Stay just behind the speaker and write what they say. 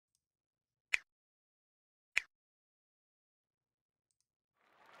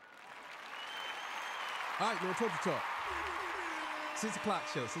All right, man, talk to talk. 6 o'clock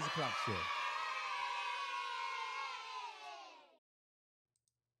show, 6 o'clock show.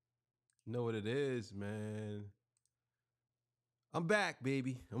 Know what it is, man. I'm back,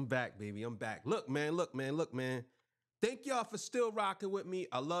 baby. I'm back, baby. I'm back. Look, man. Thank y'all for still rocking with me.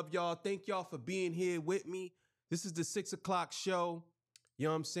 I love y'all. Thank y'all for being here with me. This is the 6 o'clock show. You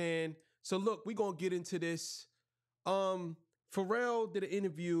know what I'm saying? So look, we're going to get into this. Pharrell did an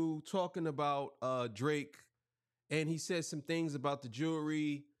interview talking about Drake, and he said some things about the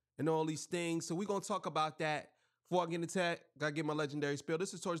jewelry and all these things. So we're going to talk about that. Before I get into that, gotta get my legendary spiel.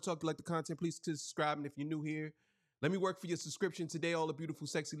 This is Torch Talk. If you like the content, please subscribe. And if you're new here, let me work for your subscription today. All the beautiful,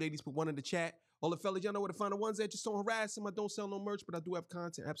 sexy ladies, put one in the chat. All the fellas, y'all know where to find the ones that just don't harass them. I don't sell no merch, but I do have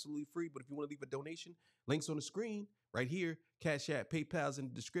content absolutely free. But if you want to leave a donation, links on the screen right here. Cash App, PayPal's in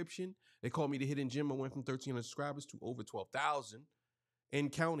the description. They call me the Hidden Gem. I went from 1,300 subscribers to over 12,000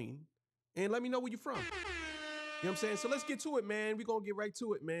 and counting. And let me know where you're from. You know what I'm saying? So let's get to it, man. We're going to get right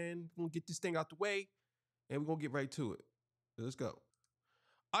to it, man. We're going to get this thing out the way. And we're going to get right to it. Let's go.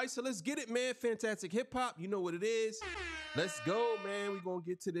 All right, so let's get it, man. Fantastic hip hop. You know what it is. Let's go, man. We're going to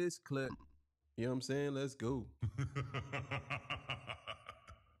get to this clip. You know what I'm saying? Let's go.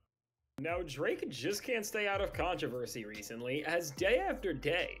 Now, Drake just can't stay out of controversy recently, as day after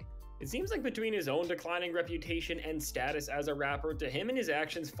day, it seems like between his own declining reputation and status as a rapper to him and his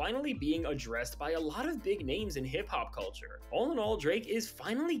actions finally being addressed by a lot of big names in hip-hop culture. All in all, Drake is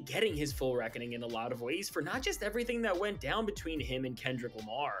finally getting his full reckoning in a lot of ways for not just everything that went down between him and Kendrick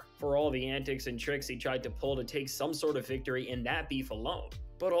Lamar, for all the antics and tricks he tried to pull to take some sort of victory in that beef alone,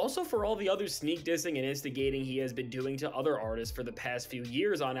 but also for all the other sneak dissing and instigating he has been doing to other artists for the past few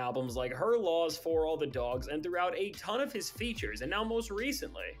years on albums like Her Laws, For All the Dogs, and throughout a ton of his features, and now most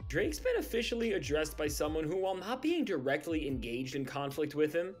recently. Drake's been officially addressed by someone who, while not being directly engaged in conflict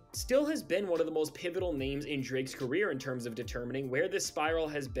with him, still has been one of the most pivotal names in Drake's career in terms of determining where this spiral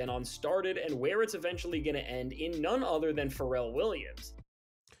has been on started and where it's eventually going to end in none other than Pharrell Williams.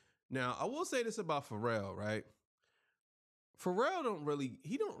 Now, I will say this about Pharrell, right? Pharrell don't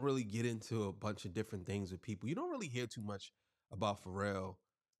really get into a bunch of different things with people. You don't really hear too much about Pharrell.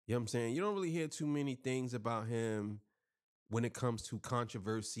 You know what I'm saying? You don't really hear too many things about him when it comes to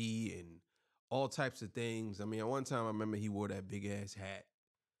controversy and all types of things. I mean, at one time I remember he wore that big ass hat.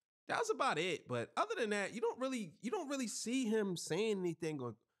 That was about it. But other than that, you don't really see him saying anything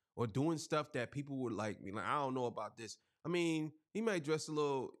or doing stuff that people would like be like, I don't know about this. I mean, he might dress a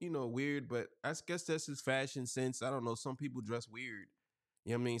little, weird, but I guess that's his fashion sense. I don't know. Some people dress weird.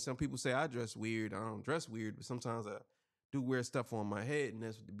 You know what I mean? Some people say I dress weird. I don't dress weird, but sometimes I do wear stuff on my head, and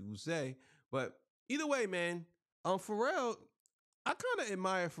that's what the people say. But either way, man, Pharrell, I kind of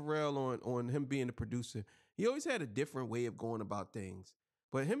admire Pharrell on him being a producer. He always had a different way of going about things.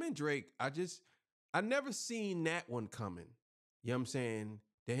 But him and Drake, I never seen that one coming. You know what I'm saying?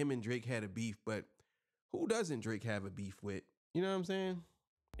 That him and Drake had a beef, but who doesn't Drake have a beef with? You know what I'm saying?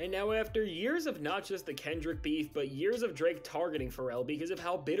 And now after years of not just the Kendrick beef, but years of Drake targeting Pharrell because of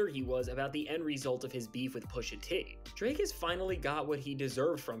how bitter he was about the end result of his beef with Pusha T, Drake has finally got what he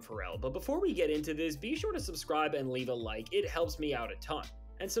deserved from Pharrell. But before we get into this, be sure to subscribe and leave a like. It helps me out a ton.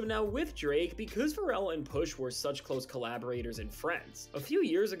 And so now with Drake, because Pharrell and Push were such close collaborators and friends, a few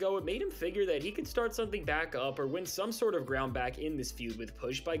years ago it made him figure that he could start something back up or win some sort of ground back in this feud with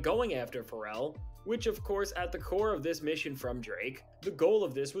Push by going after Pharrell, which of course at the core of this mission from Drake, the goal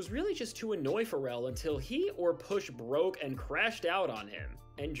of this was really just to annoy Pharrell until he or Push broke and crashed out on him.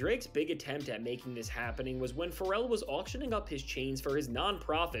 And Drake's big attempt at making this happening was when Pharrell was auctioning up his chains for his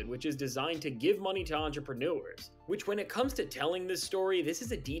non-profit, which is designed to give money to entrepreneurs. Which, when it comes to telling this story, this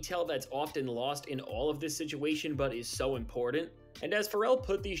is a detail that's often lost in all of this situation but is so important. And as Pharrell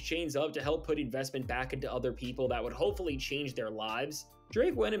put these chains up to help put investment back into other people that would hopefully change their lives,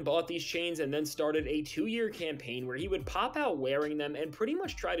 Drake went and bought these chains and then started a 2-year campaign where he would pop out wearing them and pretty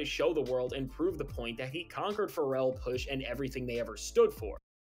much try to show the world and prove the point that he conquered Pharrell, Push, and everything they ever stood for.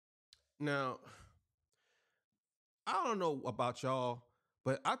 Now, I don't know about y'all,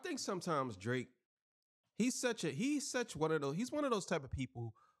 but I think sometimes Drake, he's one of those type of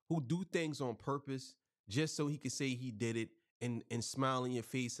people who do things on purpose just so he can say he did it and smile in your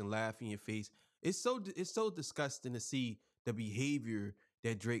face and laugh in your face. It's so disgusting to see the behavior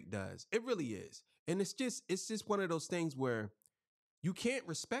that Drake does. It really is. And it's just one of those things where you can't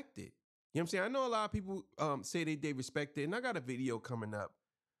respect it. You know what I'm saying? I know a lot of people say they respect it, and I got a video coming up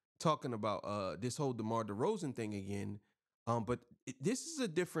talking about this whole DeMar DeRozan thing again. But this is a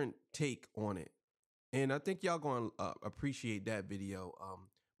different take on it. And I think y'all going to appreciate that video.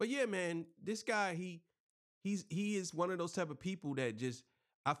 But yeah, man, this guy, he is one of those type of people that just,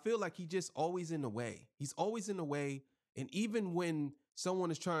 I feel like he just always in the way. He's always in the way. And even when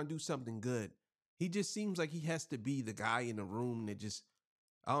someone is trying to do something good, he just seems like he has to be the guy in the room that just,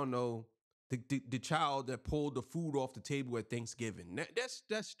 I don't know, the child that pulled the food off the table at Thanksgiving.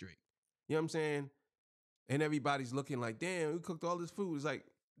 That's Drake. You know what I'm saying? And everybody's looking like, damn, we cooked all this food. It's like,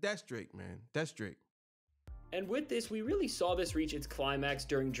 that's Drake, man. That's Drake. And with this, we really saw this reach its climax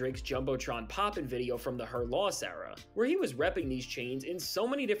during Drake's Jumbotron Poppin' video from the Her Loss era, where he was repping these chains in so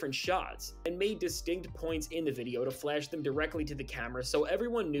many different shots, and made distinct points in the video to flash them directly to the camera so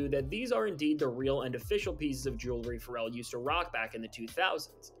everyone knew that these are indeed the real and official pieces of jewelry Pharrell used to rock back in the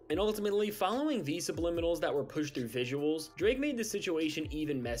 2000s. And ultimately, following these subliminals that were pushed through visuals, Drake made the situation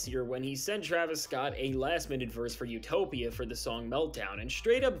even messier when he sent Travis Scott a last-minute verse for Utopia for the song Meltdown, and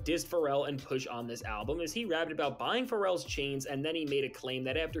straight up dissed Pharrell and Push on this album as he rapped about buying Pharrell's chains, and then he made a claim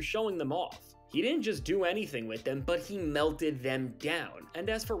that after showing them off, he didn't just do anything with them, but he melted them down. And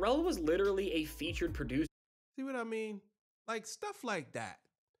as Pharrell was literally a featured producer. See what I mean? Like stuff like that.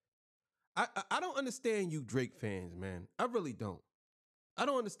 I don't understand you Drake fans, man. I really don't. I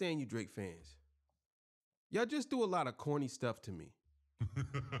don't understand you Drake fans. Y'all just do a lot of corny stuff to me.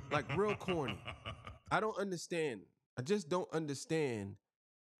 Like real corny. I don't understand. I just don't understand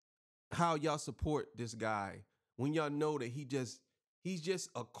how y'all support this guy when y'all know that he's just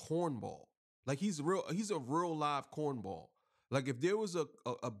a cornball. Like he's a real live cornball. Like if there was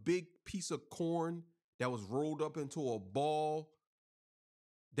a big piece of corn that was rolled up into a ball,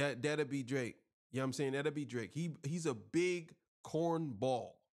 that'd be Drake. You know what I'm saying? That'd be Drake. He's a big corn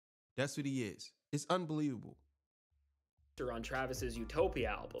ball. That's what he is. It's unbelievable. On Travis's Utopia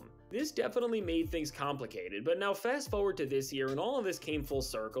album. This definitely made things complicated, but now fast forward to this year and all of this came full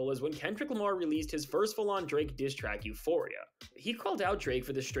circle is when Kendrick Lamar released his first full-on Drake diss track, Euphoria. He called out Drake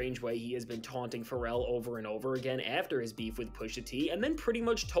for the strange way he has been taunting Pharrell over and over again after his beef with Pusha T, and then pretty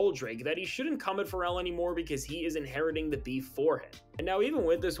much told Drake that he shouldn't come at Pharrell anymore because he is inheriting the beef for him. And now even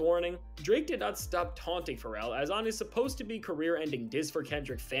with this warning, Drake did not stop taunting Pharrell, as on his supposed-to-be career-ending diss for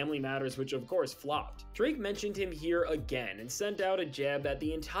Kendrick Family Matters, which of course flopped. Drake mentioned him here again and sent out a jab that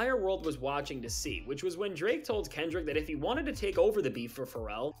the entire world was watching to see, which was when Drake told Kendrick that if he wanted to take over the beef for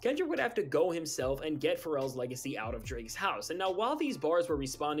Pharrell, Kendrick would have to go himself and get Pharrell's legacy out of Drake's house. And now while these bars were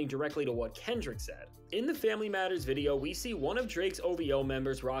responding directly to what Kendrick said, in the Family Matters video, we see one of Drake's OVO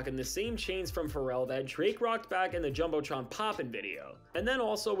members rocking the same chains from Pharrell that Drake rocked back in the Jumbotron Poppin' video, and then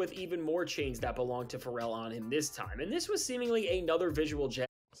also with even more chains that belonged to Pharrell on him this time, and this was seemingly another visual jab.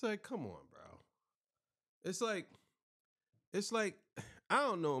 It's like, come on, bro. It's like, I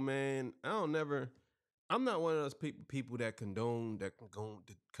don't know, man. I'm not one of those people that condone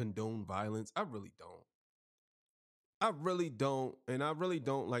violence. I really don't. And I really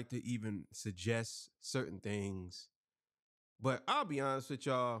don't like to even suggest certain things. But I'll be honest with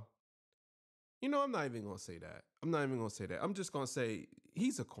y'all. You know, I'm not even gonna say that. I'm just gonna say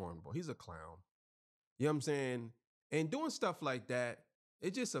he's a cornball. He's a clown. You know what I'm saying? And doing stuff like that,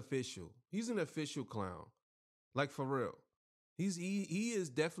 it's just official. He's an official clown. Like for real. He is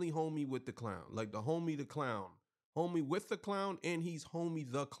definitely homie with the clown. Like the clown. Homie with the clown, and he's homie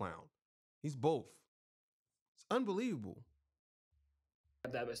the clown. He's both. It's unbelievable.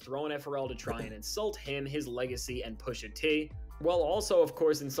 That was thrown at Pharrell to try and insult him, his legacy, and Pusha T, while also, of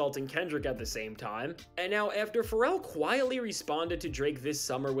course, insulting Kendrick at the same time. And now, after Pharrell quietly responded to Drake this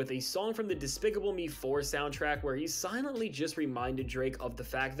summer with a song from the Despicable Me 4 soundtrack where he silently just reminded Drake of the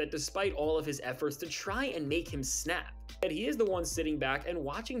fact that despite all of his efforts to try and make him snap, that he is the one sitting back and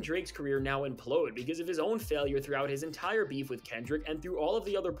watching Drake's career now implode because of his own failure throughout his entire beef with Kendrick and through all of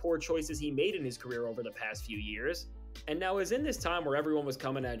the other poor choices he made in his career over the past few years. And now, as in this time where everyone was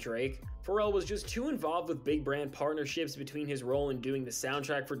coming at Drake, Pharrell was just too involved with big brand partnerships between his role in doing the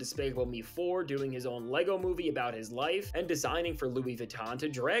soundtrack for Despicable Me 4, doing his own Lego movie about his life, and designing for Louis Vuitton to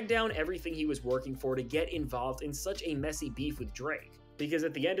drag down everything he was working for to get involved in such a messy beef with Drake. Because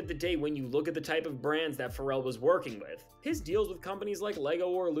at the end of the day, when you look at the type of brands that Pharrell was working with, his deals with companies like Lego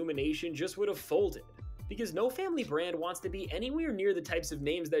or Illumination just would have folded. Because no family brand wants to be anywhere near the types of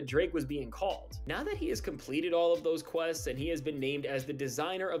names that Drake was being called. Now that he has completed all of those quests and he has been named as the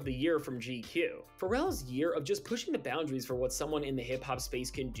Designer of the Year from GQ, Pharrell's year of just pushing the boundaries for what someone in the hip-hop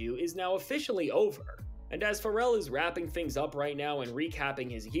space can do is now officially over. And as Pharrell is wrapping things up right now and recapping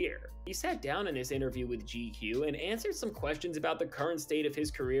his year, he sat down in this interview with GQ and answered some questions about the current state of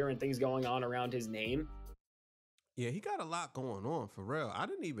his career and things going on around his name. Yeah, he got a lot going on, Pharrell. I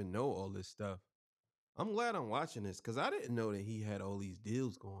didn't even know all this stuff. I'm glad I'm watching this because I didn't know that he had all these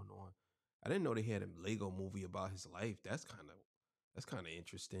deals going on. I didn't know they had a Lego movie about his life. That's kind of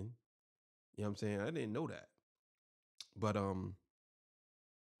interesting. You know what I'm saying? I didn't know that. But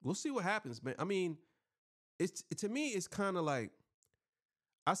we'll see what happens, man. I mean, to me, it's kind of like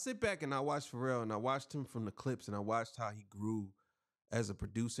I sit back and I watch Pharrell and I watched him from the clips and I watched how he grew as a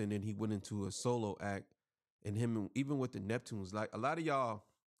producer and then he went into a solo act and him even with the Neptunes. Like a lot of y'all,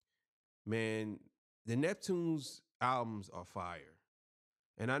 man, the Neptunes albums are fire.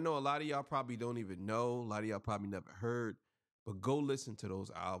 And I know a lot of y'all probably don't even know. A lot of y'all probably never heard. But go listen to those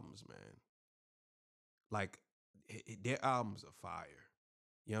albums, man. Like, their albums are fire.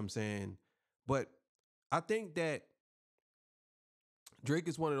 You know what I'm saying? But I think that Drake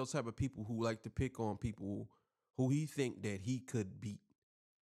is one of those type of people who like to pick on people who he think that he could beat.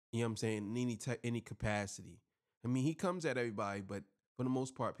 You know what I'm saying? In any capacity. I mean, he comes at everybody, but for the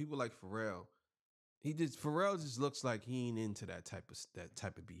most part, people like Pharrell, Pharrell just looks like he ain't into that type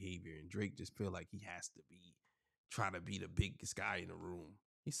of behavior, and Drake just feel like he has to try to be the biggest guy in the room.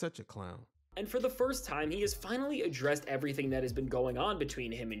 He's such a clown. And for the first time, he has finally addressed everything that has been going on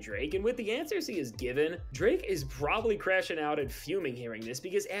between him and Drake, and with the answers he has given, Drake is probably crashing out and fuming hearing this,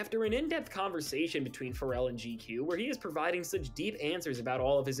 because after an in-depth conversation between Pharrell and GQ, where he is providing such deep answers about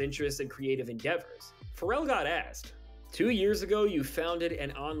all of his interests and creative endeavors, Pharrell got asked, 2 years ago you founded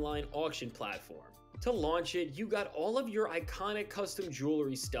an online auction platform. To launch it, you got all of your iconic custom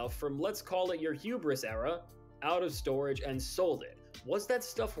jewelry stuff from, let's call it your hubris era, out of storage and sold it. What's that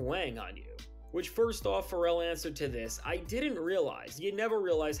stuff weighing on you? Which first off, Pharrell answered to this, I didn't realize. You never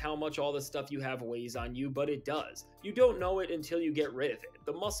realize how much all the stuff you have weighs on you, but it does. You don't know it until you get rid of it.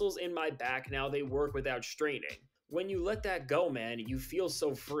 The muscles in my back now, they work without straining. When you let that go, man, you feel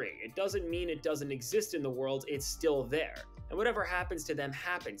so free. It doesn't mean it doesn't exist in the world, it's still there. And whatever happens to them,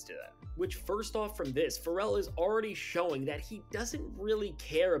 happens to them. Which first off from this, Pharrell is already showing that he doesn't really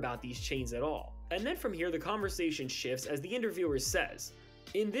care about these chains at all. And then from here, the conversation shifts as the interviewer says,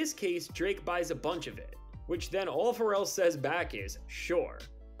 in this case, Drake buys a bunch of it, which then all Pharrell says back is, sure.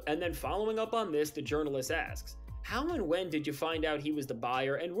 And then following up on this, the journalist asks, how and when did you find out he was the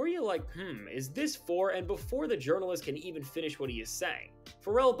buyer, and were you like, is this for, and before the journalist can even finish what he is saying?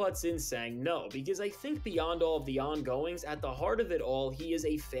 Pharrell butts in saying no, because I think beyond all of the ongoings, at the heart of it all, he is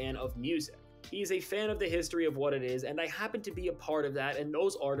a fan of music. He is a fan of the history of what it is, and I happen to be a part of that, and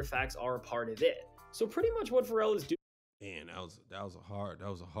those artifacts are a part of it. So pretty much what Pharrell is doing. Man, that was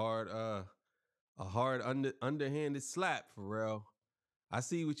a hard underhanded slap, Pharrell. I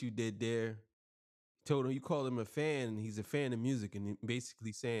see what you did there. Told him, you call him a fan, and he's a fan of music, and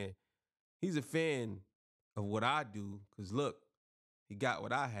basically saying he's a fan of what I do, because look, he got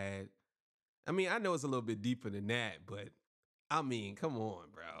what I had. I mean, I know it's a little bit deeper than that, but I mean, come on,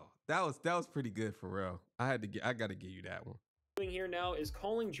 bro. That was pretty good, Pharrell. I gotta give you that one. Here now is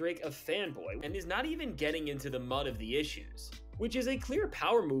calling Drake a fanboy and is not even getting into the mud of the issues, which is a clear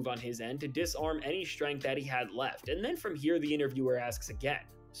power move on his end to disarm any strength that he had left. And then from here, the interviewer asks again,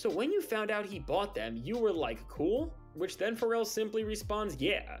 so when you found out he bought them, you were like, cool? Which then Pharrell simply responds,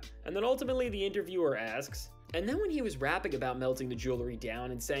 yeah. And then ultimately the interviewer asks, and then when he was rapping about melting the jewelry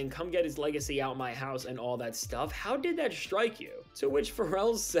down and saying, come get his legacy out my house and all that stuff, how did that strike you? To which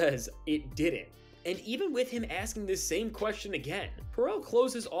Pharrell says, it didn't. And even with him asking this same question again, Pharrell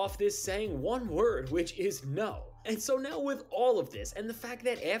closes off this saying one word, which is no. And so now with all of this, and the fact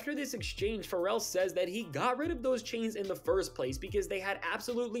that after this exchange, Pharrell says that he got rid of those chains in the first place because they had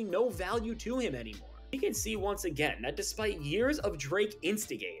absolutely no value to him anymore. We can see once again that despite years of Drake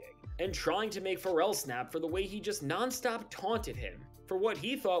instigating and trying to make Pharrell snap for the way he just non-stop taunted him for what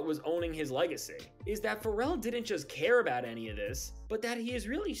he thought was owning his legacy, is that Pharrell didn't just care about any of this, but that he is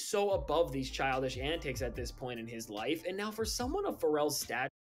really so above these childish antics at this point in his life, and now for someone of Pharrell's stature.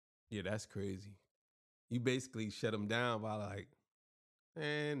 Yeah, that's crazy. You basically shut him down by like,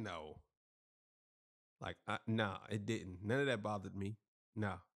 no. Like, nah, it didn't. None of that bothered me.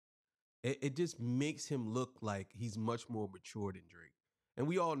 Nah. It just makes him look like he's much more mature than Drake. And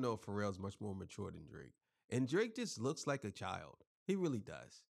we all know Pharrell's much more mature than Drake. And Drake just looks like a child. He really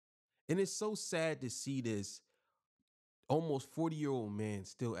does. And it's so sad to see this almost 40-year-old man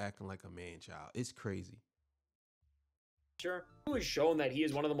still acting like a man-child. It's crazy. Who has shown that he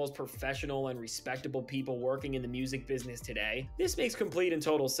is one of the most professional and respectable people working in the music business today, this makes complete and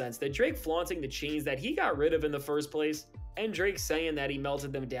total sense that Drake flaunting the chains that he got rid of in the first place, and Drake saying that he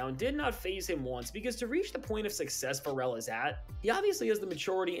melted them down did not faze him once, because to reach the point of success Pharrell is at, he obviously has the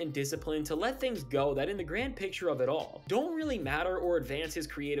maturity and discipline to let things go that in the grand picture of it all, don't really matter or advance his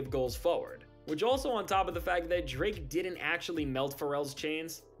creative goals forward. Which also on top of the fact that Drake didn't actually melt Pharrell's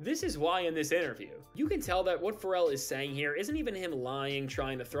chains. This is why in this interview, you can tell that what Pharrell is saying here isn't even him lying,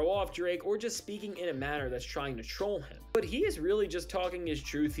 trying to throw off Drake, or just speaking in a manner that's trying to troll him. But he is really just talking his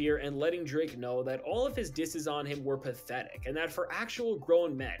truth here and letting Drake know that all of his disses on him were pathetic, and that for actual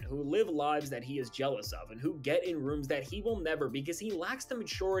grown men who live lives that he is jealous of and who get in rooms that he will never because he lacks the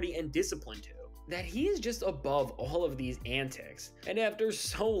maturity and discipline to, that he is just above all of these antics. And after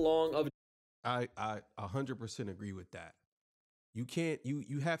so long of I 100% agree with that. You can't,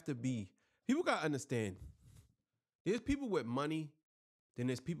 you have to be, people got to understand, there's people with money, then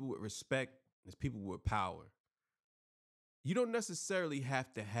there's people with respect, there's people with power. You don't necessarily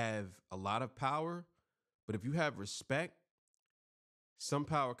have to have a lot of power, but if you have respect, some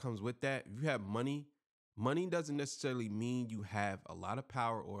power comes with that. If you have money, money doesn't necessarily mean you have a lot of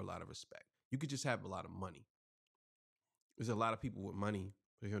power or a lot of respect. You could just have a lot of money. There's a lot of people with money,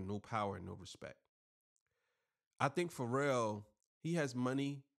 but they have no power and no respect. I think Pharrell, he has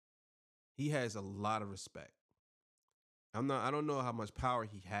money. He has a lot of respect. I don't know how much power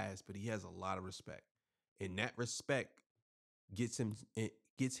he has, but he has a lot of respect. And that respect gets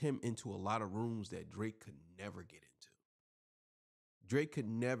him into a lot of rooms that Drake could never get into. Drake could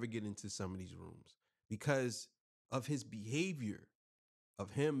never get into some of these rooms because of his behavior,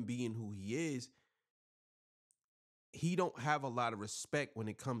 of him being who he is. He don't have a lot of respect when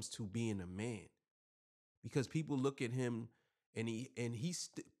it comes to being a man, because people look at him and he's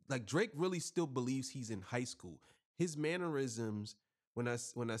like, Drake really still believes he's in high school. His mannerisms, when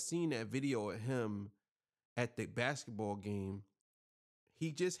I seen that video of him at the basketball game,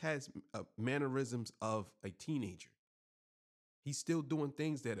 he just has mannerisms of a teenager. He's still doing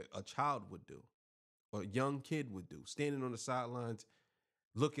things that a child would do, or a young kid would do, standing on the sidelines,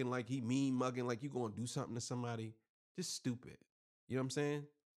 looking like he mean mugging, like you going to do something to somebody. Just stupid. You know what I'm saying?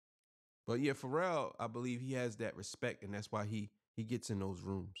 But yeah, Pharrell, I believe he has that respect, and that's why he gets in those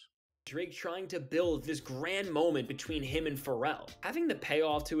rooms. Drake trying to build this grand moment between him and Pharrell. Having the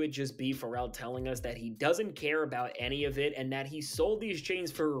payoff to it just be Pharrell telling us that he doesn't care about any of it and that he sold these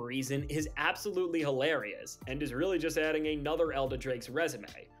chains for a reason is absolutely hilarious, and is really just adding another L to Drake's resume.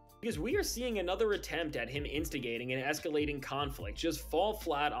 Because we are seeing another attempt at him instigating and escalating conflict just fall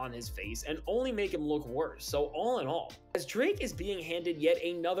flat on his face and only make him look worse. So all in all, as Drake is being handed yet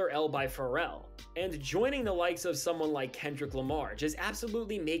another L by Pharrell, and joining the likes of someone like Kendrick Lamar, just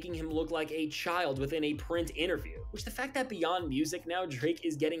absolutely making him look like a child within a print interview, which the fact that beyond music now Drake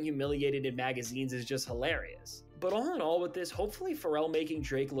is getting humiliated in magazines is just hilarious. But all in all with this, hopefully Pharrell making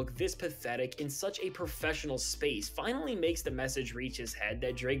Drake look this pathetic in such a professional space finally makes the message reach his head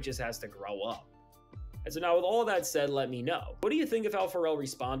that Drake just has to grow up. And so now with all that said, let me know. What do you think of how Pharrell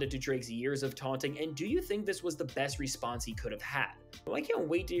responded to Drake's years of taunting, and do you think this was the best response he could have had? Well, I can't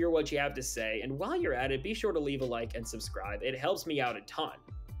wait to hear what you have to say, and while you're at it, be sure to leave a like and subscribe. It helps me out a ton.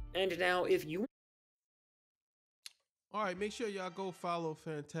 And now, if you... Alright, make sure y'all go follow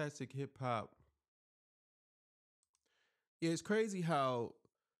Fantastic Hip Hop. Yeah, it's crazy how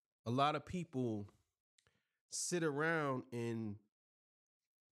a lot of people sit around and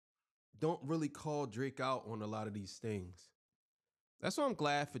don't really call Drake out on a lot of these things. That's why I'm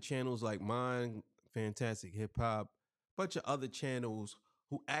glad for channels like mine, Fantastic Hip Hop, a bunch of other channels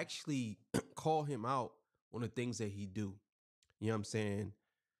who actually call him out on the things that he do. You know what I'm saying?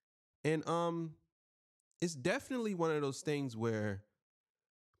 And it's definitely one of those things where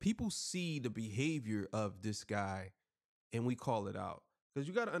people see the behavior of this guy and we call it out. Because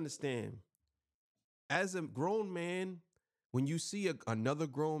you got to understand, as a grown man, when you see another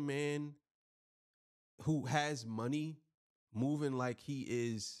grown man who has money moving like he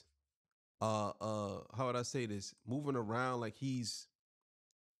is, how would I say this? Moving around like he's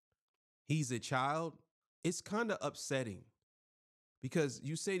a child, it's kind of upsetting. Because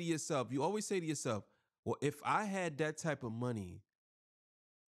you say to yourself, you always say to yourself, well, if I had that type of money,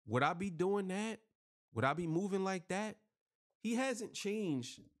 would I be doing that? Would I be moving like that? He hasn't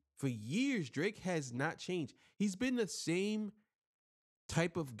changed for years. Drake has not changed. He's been the same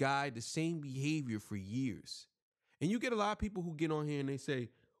type of guy, the same behavior for years. And you get a lot of people who get on here and they say,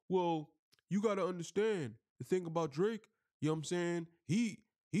 well, you got to understand the thing about Drake. You know what I'm saying?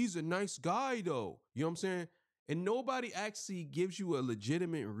 He's a nice guy though. You know what I'm saying? And nobody actually gives you a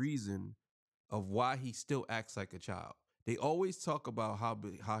legitimate reason of why he still acts like a child. They always talk about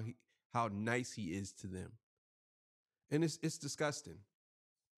how nice he is to them. And it's disgusting.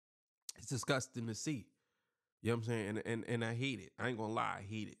 It's disgusting to see. You know what I'm saying? And I hate it. I ain't gonna lie, I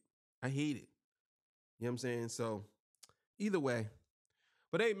hate it. I hate it. You know what I'm saying? So either way.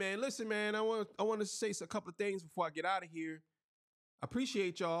 But hey man, listen, man, I want to say a couple of things before I get out of here. I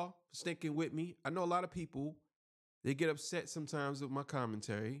appreciate y'all for sticking with me. I know a lot of people, they get upset sometimes with my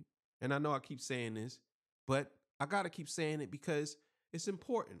commentary. And I know I keep saying this, but I got to keep saying it because it's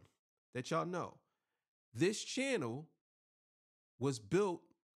important that y'all know. This channel was built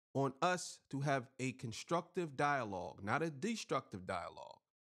on us to have a constructive dialogue, not a destructive dialogue.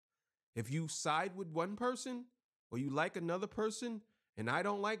 If you side with one person or you like another person and I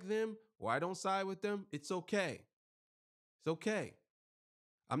don't like them or I don't side with them, it's okay. It's okay.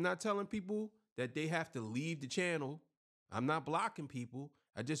 I'm not telling people that they have to leave the channel. I'm not blocking people.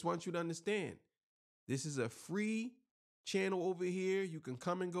 I just want you to understand this is a free channel over here. You can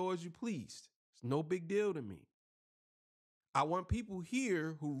come and go as you please. It's no big deal to me. I want people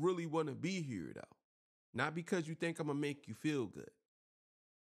here who really want to be here, though. Not because you think I'm going to make you feel good.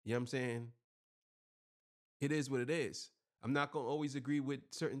 You know what I'm saying? It is what it is. I'm not going to always agree with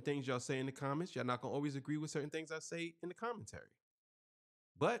certain things y'all say in the comments. Y'all not going to always agree with certain things I say in the commentary.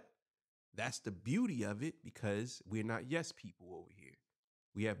 But that's the beauty of it because we're not yes people over here.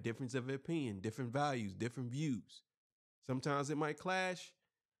 We have difference of opinion, different values, different views. Sometimes it might clash,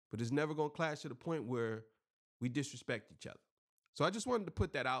 but it's never going to clash to the point where we disrespect each other. So I just wanted to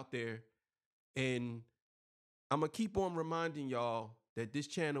put that out there. And I'm going to keep on reminding y'all that this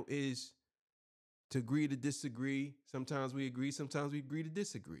channel is to agree to disagree. Sometimes we agree. Sometimes we agree to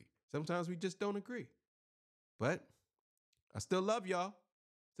disagree. Sometimes we just don't agree. But I still love y'all.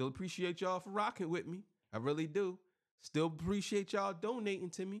 Still appreciate y'all for rocking with me. I really do. Still appreciate y'all donating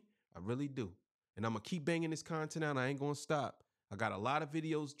to me. I really do. And I'm going to keep banging this content out. I ain't going to stop. I got a lot of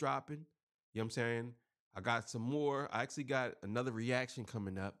videos dropping. You know what I'm saying? I got some more. I actually got another reaction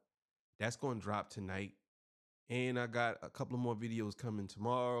coming up. That's going to drop tonight. And I got a couple of more videos coming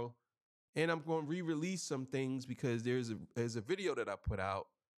tomorrow. And I'm going to re-release some things because there's a video that I put out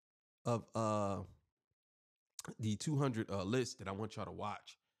of the 200 list that I want y'all to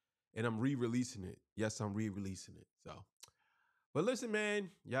watch. And I'm re-releasing it. Yes, I'm re-releasing it. So, but listen, man,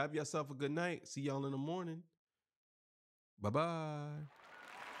 y'all have yourself a good night. See y'all in the morning. Bye-bye.